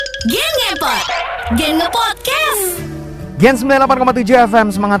Gen Ngepot, Gen Ngepodcast. Gen 98,7 FM,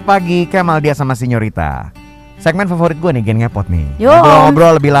 semangat pagi, Kemal dia sama Sinyorita. Segmen favorit gue nih, Gen Ngepot nih.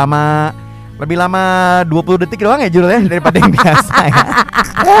 Ngobrol-ngobrol lebih lama 20 detik doang ya Jul ya, daripada yang biasa ya.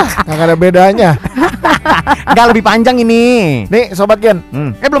 Gak ada bedanya. Gak lebih panjang ini. Nih Sobat Gen,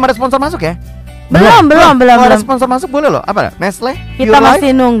 Belum ada sponsor masuk ya? Belum. Kalau ada sponsor masuk boleh loh. Apa? Nestle? Kita Pure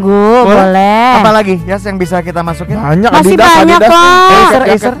masih Life? nunggu, boleh. Apa lagi? Yang bisa kita masukin? banyak Masih banyak kok.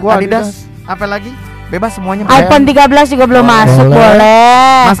 Acer, Gua Adidas. Apa lagi? Bebas semuanya. iPhone 13 juga belum masuk, Boleh.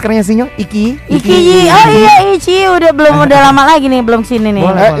 boleh. Maskernya Sinyo, Iki. Oh iya Ici udah lama lagi nih belum sini nih.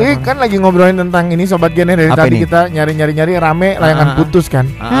 Boleh. Ini kan lagi ngobrolin tentang ini Sobat Gen ya. Dari Apa tadi ini? kita nyari rame layangan putus kan.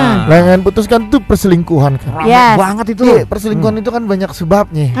 Layangan putus kan tuh perselingkuhan kan. Yes. Banget itu. Iya, perselingkuhan itu kan banyak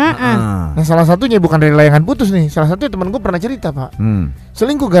sebabnya. Nah salah satunya bukan dari layangan putus nih. Salah satunya temen gue pernah cerita pak,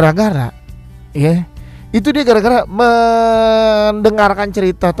 selingkuh gara-gara itu dia gara-gara mendengarkan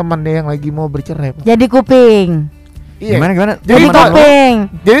cerita teman dia yang lagi mau bercerai pak. Jadi kuping. Iya. Gimana? Jadi Temen kuping.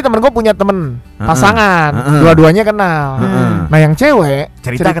 Jadi temen gue punya temen pasangan, dua-duanya kenal. Nah yang cewek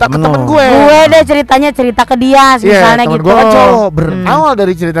Cerita ke cerita ke temen temen lo. gue. Gue deh ceritanya cerita ke dia misalnya temen gitu. gue kan cowok. Berawal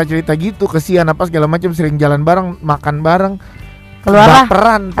dari cerita-cerita gitu, kesian apa segala macam, sering jalan bareng, makan bareng. Keluarlah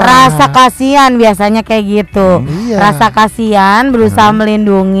Baperan, Pak. rasa kasihan biasanya kayak gitu. Iya. Rasa kasihan berusaha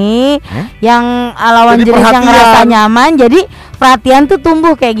melindungi yang lawan Jadi jenis yang perhatian. ngerasa nyaman. Jadi perhatian tuh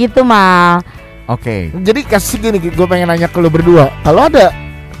tumbuh kayak gitu Mal. Oke. Jadi kasih gini, gue pengen nanya ke lu berdua. Kalau ada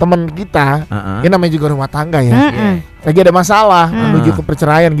teman kita, Heeh. ini namanya juga rumah tangga ya, Mm-mm. lagi ada masalah menuju ke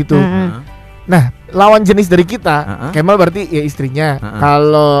perceraian gitu. Nah, lawan jenis dari kita, Kemal berarti ya istrinya.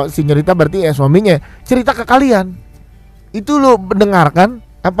 Kalau Sinyorita berarti ya suaminya. Cerita ke kalian, itu lu mendengarkan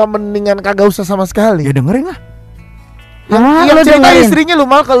apa mendingan kagak usah sama sekali? Ya dengerin lah. Yang lu cerita dengerin. istrinya lu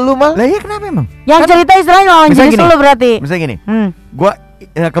Mal, kalau lu Mal. Lah iya kenapa emang? Yang cerita istilahnya lawan Misalnya jenis gini. dulu berarti. Misalnya gini, Hmm. gua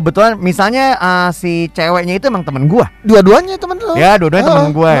kebetulan misalnya si ceweknya itu emang temen gua. Dua-duanya temen lu. Ya, dua-duanya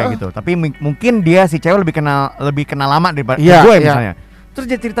temen gue Heeh. gitu. Tapi mungkin dia si cewek lebih kenal lama daripada Iya, gue iya. misalnya. Terus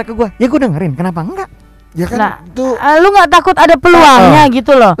dia cerita ke gue, ya gue dengerin. Kenapa enggak? Ya kan Nah, tuh. lu nggak takut ada peluangnya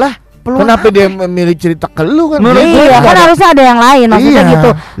gitu loh? Lah, Peluang kenapa dia memilih cerita ke lu kan? Menurut gue Iya kan ada- harusnya ada yang lain maksudnya Iya. gitu.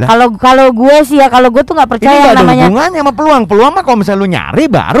 Lah. Kalau gue sih ya kalau gue tuh nggak Ini percaya gak yang ada namanya. hubungannya sama peluang. Peluang mah kalau misalnya lu nyari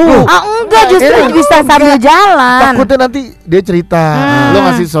baru. Enggak justru Iya. bisa sambil jalan. Takutnya nanti dia cerita, lu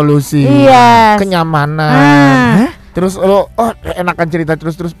ngasih solusi, Yes. kenyamanan. Terus lo enakan cerita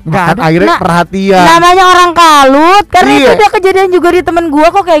terus Nggak ada. akhirnya Nah, perhatian. Namanya orang kalut karena Iya. itu udah kejadian juga di temen gue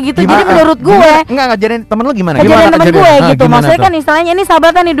kok kayak gitu. Jadi menurut gue Enggak jadi temen lu gimana? kejadian temen kejadian? gue gitu. Gimana Maksudnya tuh? kan istilahnya ini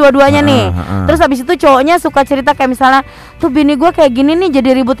sahabatan nih dua-duanya nih. Heeh. Terus habis itu cowoknya suka cerita kayak misalnya tuh bini gue kayak gini nih jadi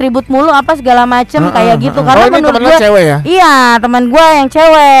ribut-ribut mulu apa segala macem kayak gitu. Karena Oh, ini menurut temen lo gue cewek ya? iya teman gue yang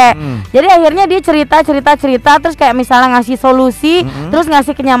cewek. Jadi akhirnya dia cerita terus kayak misalnya ngasih solusi, terus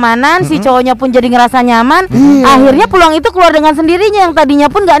ngasih kenyamanan, si cowoknya pun jadi ngerasa nyaman. Akhirnya peluang itu keluar dengan sendirinya yang tadinya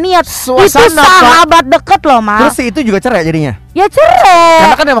pun nggak niat. Suasana, Itu sahabat deket loh Mas. Terus si itu juga cerai jadinya. Ya cerai.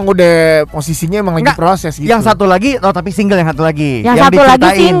 Karena kan emang udah posisinya emang lagi Enggak, proses gitu. Yang satu lagi, tapi single yang satu lagi. Yang satu lagi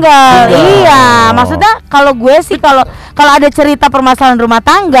diceritain. single. Iya, Oh. maksudnya kalau gue sih kalau ada cerita permasalahan rumah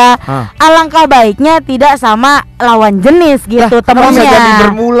tangga, alangkah baiknya tidak sama lawan jenis gitu Karena bisa temennya. jadi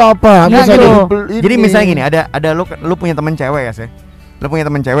bermula Pak. Iya, Bisa gitu. jadi Jadi misalnya gini, ada lu punya teman cewek ya, lu punya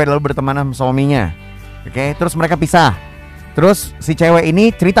teman cewek lalu berteman sama suaminya. Oke, terus mereka pisah. Terus si cewek ini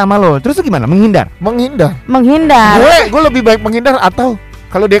cerita sama lo. Terus lu gimana? Menghindar? Menghindar. Gue lebih baik menghindar atau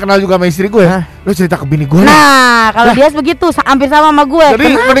kalau dia kenal juga sama istri gue, lu cerita ke bini gue. Nah, kalau dia begitu hampir sama sama gue. Jadi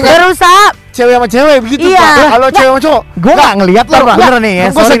mendingan- Berusaha Cewek sama cewek begitu Iya. Pak. Kalau cewek sama cowok, Gue gak ngeliat lo bener nih ya.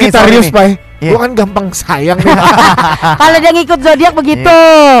 Gue Sagittarius Pak. Iya. Gue kan gampang sayang nih. kalau dia ngikut zodiak begitu.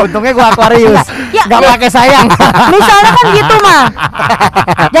 Untungnya gue Aquarius. Ya, Gak pakai sayang. Misalnya kan gitu mah.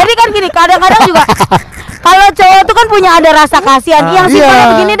 Jadi kan gini, kadang-kadang juga kalau cowok tuh kan punya ada rasa kasihan. Yang simpelnya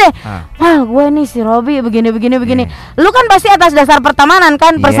Iya. begini deh. Wah, gue nih si Robi begini. Lu kan pasti atas dasar pertemanan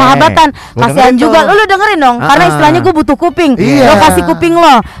kan, Iya. persahabatan. Gua Kasihan dengerin juga. tuh. Lu dengerin dong. Karena istilahnya gue butuh kuping. Iya. Lo kasih kuping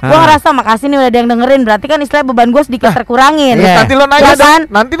lo. Gue ngerasa makasih nih udah ada yang dengerin. Berarti kan istilah beban gue sedikit terkurangin. Iya. Nanti lo nanya Ya kan?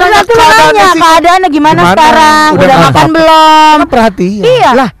 Nanti Terus nanya nanti lu nanya keadaannya gimana Gimana? sekarang? Udah Udah makan apa-apa. belum? Kan perhatian. Iya.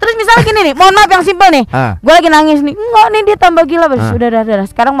 Terus misalnya gini nih, mohon maaf yang simpel nih. Gue lagi nangis nih. Enggak nih dia tambah gila. Udah.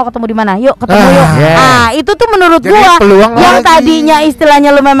 Sekarang mau ketemu di mana? Yuk ketemu yuk. Iya. Ah, itu tuh menurut Jadi gua peluang yang lagi. tadinya istilahnya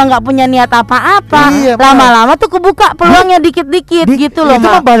lu memang nggak punya niat apa-apa. Iya, Lama-lama tuh kebuka peluangnya dikit-dikit gitu loh, Itu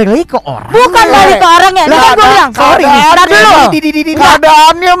mah Mak. balik lagi ke orang. Bukan Iya. balik ke orangnya. Ini kan gua bilang. sorry. Tar dulu.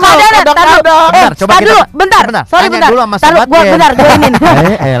 Keadaannya mah Keadaannya, tar dulu. Bentar, coba Tar kita- dulu, bentar. Sorry, tanya bentar. dulu sama Tar dulu, sobat gua Gen. bentar, gua inin.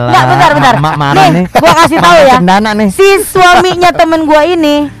 Enggak, bentar. Mak marah nih. Gua kasih tahu ya. Cendana nih. Si suaminya temen gua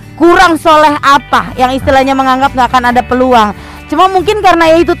ini kurang soleh apa yang istilahnya menganggap nggak akan ada peluang. Cuma mungkin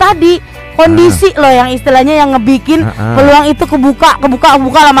karena ya itu tadi kondisi loh yang istilahnya yang ngebikin peluang itu kebuka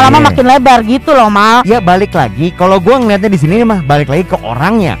lama-lama makin lebar gitu loh, Mal. Ya balik lagi, kalau gue ngeliatnya di sini mah balik lagi ke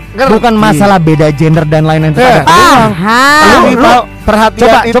orangnya, bukan masalah beda gender dan lain-lain. Lu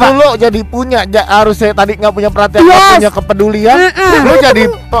perhatian coba lu jadi punya harus saya tadi nggak punya perhatian, nggak punya kepedulian, lu jadi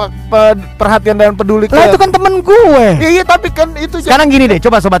perhatian dan peduli ke. Lah itu kan temen gue. Iya tapi kan itu. Sekarang gini deh,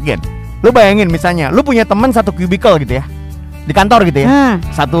 coba Sobat Gen, lu bayangin misalnya, lu punya temen satu cubicle gitu ya, di kantor gitu ya,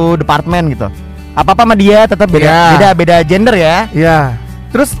 satu departemen gitu. Apa-apa sama dia tetap beda gender ya. Iya.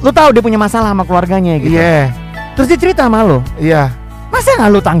 Terus lu tahu dia punya masalah sama keluarganya gitu. Iya. Terus dia cerita sama lu. Iya. Masa nggak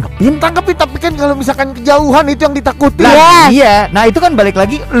lu tanggepin? Tanggepin, tapi kan kalau misalkan kejauhan itu yang ditakutin. Iya. Nah itu kan balik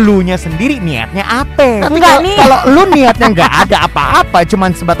lagi elunya sendiri niatnya apa? Enggak nih. Kalau lu niatnya nggak ada apa-apa,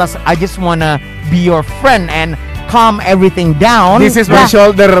 cuman sebatas I just wanna be your friend and calm everything down. This is my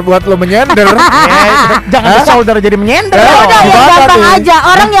shoulder buat lo menyender. Jangan shoulder jadi menyender. Udah ya gampang aja.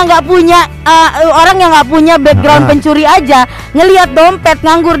 Orang yang nggak punya background pencuri aja ngelihat dompet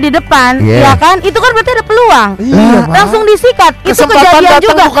nganggur di depan, ya kan? Itu kan berarti ada peluang. Langsung disikat. Itu kejadian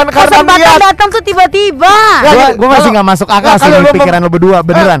juga. Kesempatan datang tuh tiba-tiba. Gue masih nggak masuk akal sih pikiran lo berdua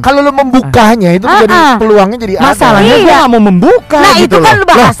beneran. Kalau lo membukanya itu jadi peluangnya jadi ada. Masalahnya gue nggak mau membuka. Nah itu kan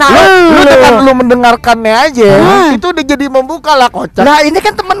bahasa lu dengan lu mendengarkannya aja. Itu udah jadi membuka lah, kocak. Nah ini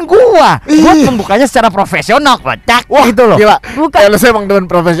kan temen gua membukanya secara profesional, kocak. Wah gitu loh. Gila. Bukan. Ya, lu saya emang temen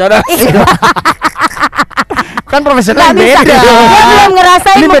profesional. Kan profesional beda. Dia belum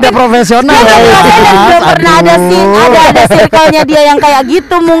ngerasain. Ini beda profesional. Dia belum ngerasain dan belum pernah ada circle-nya dia yang kayak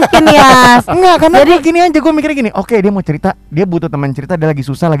gitu mungkin ya. Enggak, karena jadi gini aja gue mikirnya gini. Oke, dia mau cerita, dia butuh teman cerita, dia lagi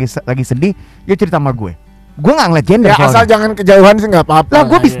susah, lagi sedih, dia cerita sama gue. Gue nggak ngeliat gender. Ya asal jangan kejauhan sih nggak apa-apa. Lah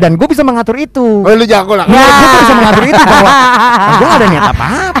gue bisa mengatur itu. Oh lu jago lah. Gue bisa mengatur itu bahwa gue nggak ada niat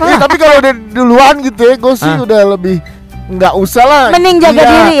apa-apa. Ya, tapi kalau udah duluan gitu ya, gue sih udah lebih nggak usah lah. Mending jaga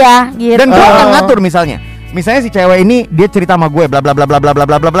diri ya. Gitu. Dan gue akan ngatur misalnya si cewek ini dia cerita sama gue bla bla bla bla bla bla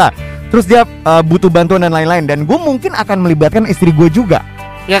bla bla bla. Terus dia butuh bantuan dan lain-lain, dan gue mungkin akan melibatkan istri gue juga.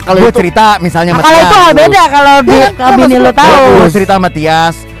 Ya kalau gue cerita misalnya sama kalau itu hal beda kalau bini lo tahu. Gue cerita sama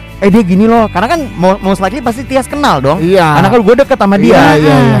Tias, dia gini loh, karena kan most likely pasti Tias kenal dong. Iya. Karena kalau gue deket sama dia,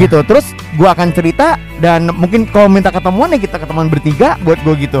 iya. gitu. Terus gue akan cerita, dan mungkin kalau minta ketemuan ya kita ketemuan bertiga buat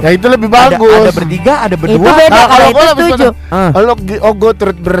gue gitu. Ya itu lebih bagus. Ada bertiga, ada berdua. Itu beda kalau itu setuju. Kalau gue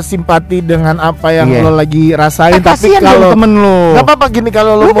turut bersimpati dengan apa yang lo lagi rasain, tapi kalau temen lo, nggak apa-apa gini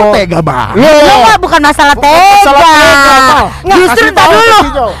kalau lo mau tega banget. Iya, bukan masalah tega. Justru tak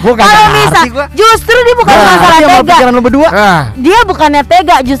dulu. Kalau misal, justru dia bukan masalah tega. Pikiran lo berdua. Dia bukannya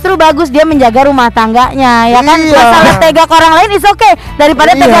tega, justru bagus dia menjaga rumah tangganya, ya kan? Masalah tega ke orang lain is okay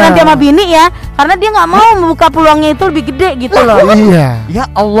daripada tega nanti sama bini ya, karena dia nggak mau membuka peluangnya itu lebih gede gitu loh. Iya. Ya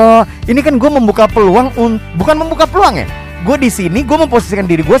Allah, ini kan gue membuka peluang, bukan membuka peluang ya. Gue di sini gue memposisikan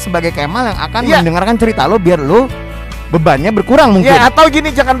diri gue sebagai Kemal yang akan mendengarkan cerita lo biar lo bebannya berkurang mungkin. Ya atau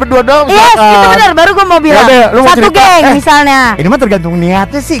gini, jangan berdua doang. Yes, itu benar. Baru gue mau bilang satu geng misalnya. Ini mah tergantung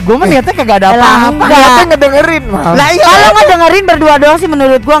niatnya sih. Gue mah niatnya kagak ada apa-apa. Niatnya ngedengerin. Lah iya. Kalau ngedengerin berdua doang sih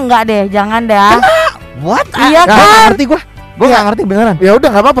menurut gue enggak deh. Jangan deh. What? Iya kan? Ngerti gue nggak ngerti beneran. Ya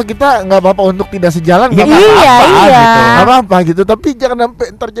udah nggak apa-apa, kita nggak apa-apa untuk tidak sejalan. Iya. Gitu. Nggak apa-apa gitu. Tapi jangan sampai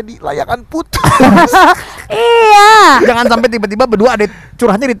ntar jadi layangan putus. Iya. Jangan sampai tiba-tiba berdua ada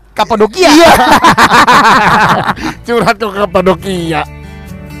curhatnya di Kapadokia. Curhat ke Kapadokia.